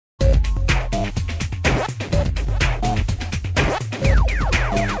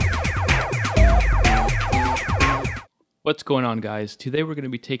What's going on, guys? Today we're going to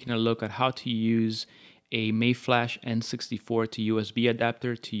be taking a look at how to use a Mayflash N64 to USB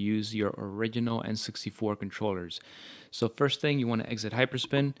adapter to use your original N64 controllers. So first thing, you want to exit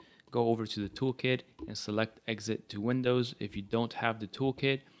Hyperspin, go over to the toolkit and select exit to Windows. If you don't have the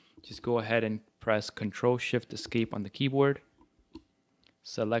toolkit, just go ahead and press Control-Shift-Escape on the keyboard,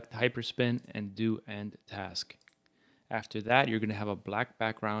 select Hyperspin and do End Task. After that, you're going to have a black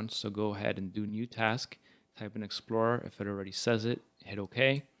background, so go ahead and do New Task. Type in Explorer. If it already says it, hit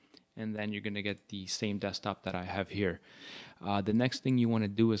OK, and then you're going to get the same desktop that I have here. The next thing you want to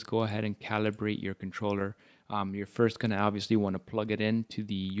do is go ahead and calibrate your controller. You're first going to obviously want to plug it into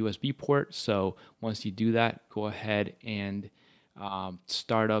the USB port. So once you do that, go ahead and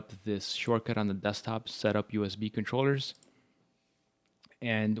start up this shortcut on the desktop, set up USB controllers.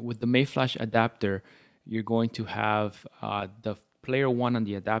 And with the Mayflash adapter, you're going to have the player 1 on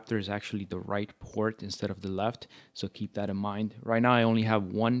the adapter is actually the right port instead of the left, so keep that in mind. Right now I only have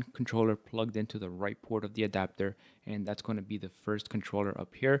one controller plugged into the right port of the adapter, and that's going to be the first controller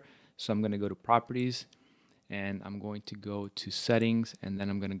up here. So I'm going to go to Properties, and I'm going to go to Settings, and then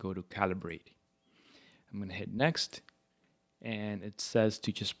I'm going to go to Calibrate. I'm going to hit Next, and it says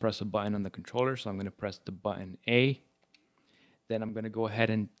to just press a button on the controller, so I'm going to press the button A. Then I'm going to go ahead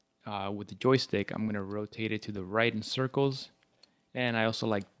and with the joystick, I'm going to rotate it to the right in circles. And I also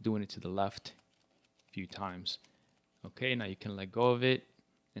like doing it to the left a few times. Okay, now you can let go of it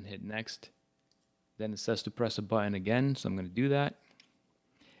and hit Next. Then it says to press a button again, so I'm going to do that.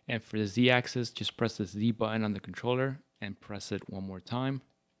 And for the Z-axis, just press the Z button on the controller and press it one more time.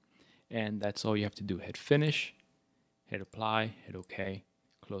 And that's all you have to do. Hit Finish, hit Apply, hit OK,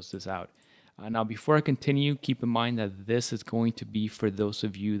 close this out. Now, before I continue, keep in mind that this is going to be for those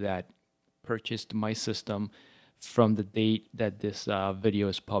of you that purchased my system from the date that this video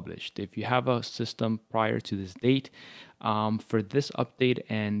is published. If you have a system prior to this date, for this update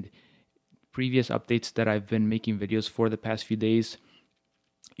and previous updates that I've been making videos for the past few days,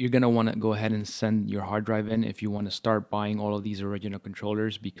 you're going to want to go ahead and send your hard drive in if you want to start buying all of these original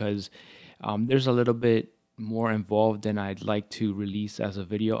controllers, because there's a little bit more involved than I'd like to release as a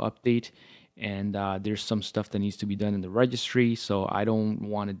video update. And there's some stuff that needs to be done in the registry, so I don't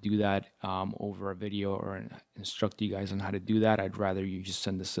want to do that over a video or instruct you guys on how to do that. I'd rather you just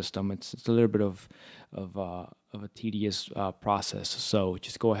send the system. It's a little bit of a tedious process, so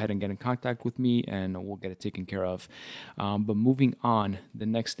just go ahead and get in contact with me and we'll get it taken care of. But moving on, the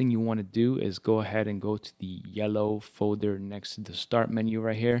next thing you want to do is go ahead and go to the yellow folder next to the Start menu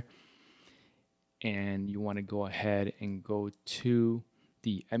right here, and you want to go ahead and go to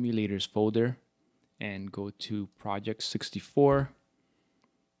the emulators folder and go to Project 64.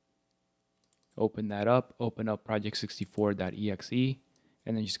 Open that up, open up project64.exe,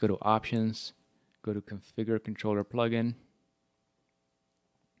 and then just go to Options, go to Configure Controller Plugin.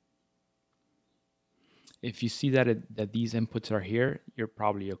 If you see that these inputs are here, you're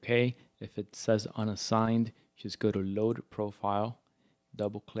probably okay. If it says unassigned, just go to Load Profile,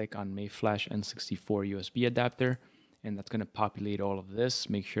 double click on Mayflash N64 USB adapter, and that's going to populate all of this.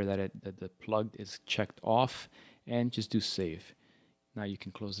 Make sure that the plugged is checked off, and just do Save. Now you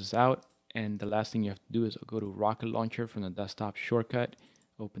can close this out, and the last thing you have to do is go to Rocket Launcher from the desktop shortcut,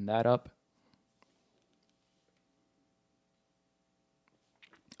 open that up.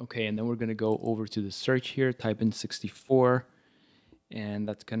 Okay, and then we're going to go over to the search here, type in 64, and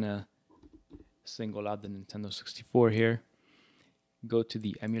that's going to single out the Nintendo 64 here. Go to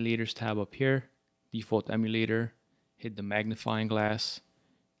the Emulators tab up here, Default Emulator, hit the magnifying glass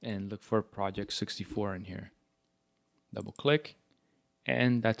and look for Project 64 in here. Double click,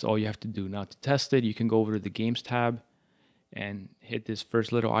 and that's all you have to do. Now to test it, you can go over to the Games tab and hit this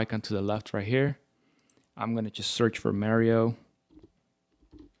first little icon to the left right here. I'm going to just search for Mario,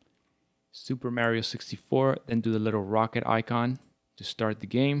 Super Mario 64, then do the little rocket icon to start the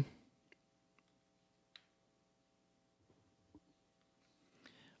game.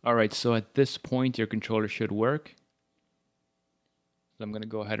 Alright, so at this point your controller should work. So I'm going to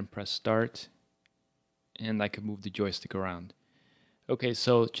go ahead and press Start, and I can move the joystick around. Okay,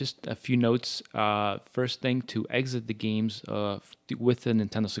 so just a few notes. First thing, to exit the games with the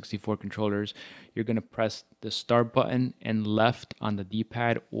Nintendo 64 controllers, you're going to press the Start button and left on the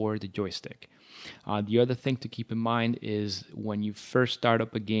D-pad or the joystick. The other thing to keep in mind is when you first start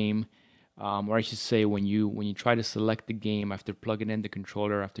up a game, or I should say when you try to select the game after plugging in the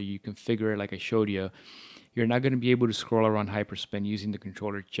controller, after you configure it like I showed you, you're not going to be able to scroll around Hyperspin using the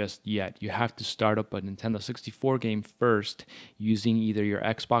controller just yet. You have to start up a Nintendo 64 game first using either your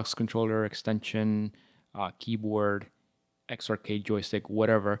Xbox controller extension, keyboard, X arcade joystick,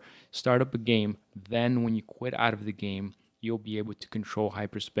 whatever, start up a game. Then when you quit out of the game, you'll be able to control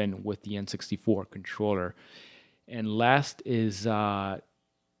hyperspin with the N64 controller. And last is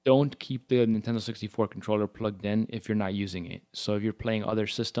don't keep the Nintendo 64 controller plugged in if you're not using it. So if you're playing other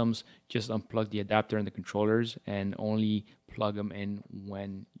systems, just unplug the adapter and the controllers and only plug them in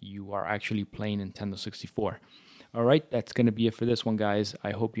when you are actually playing Nintendo 64. All right, that's going to be it for this one, guys.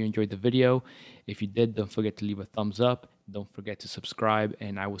 I hope you enjoyed the video. If you did, don't forget to leave a thumbs up. Don't forget to subscribe,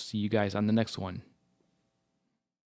 and I will see you guys on the next one.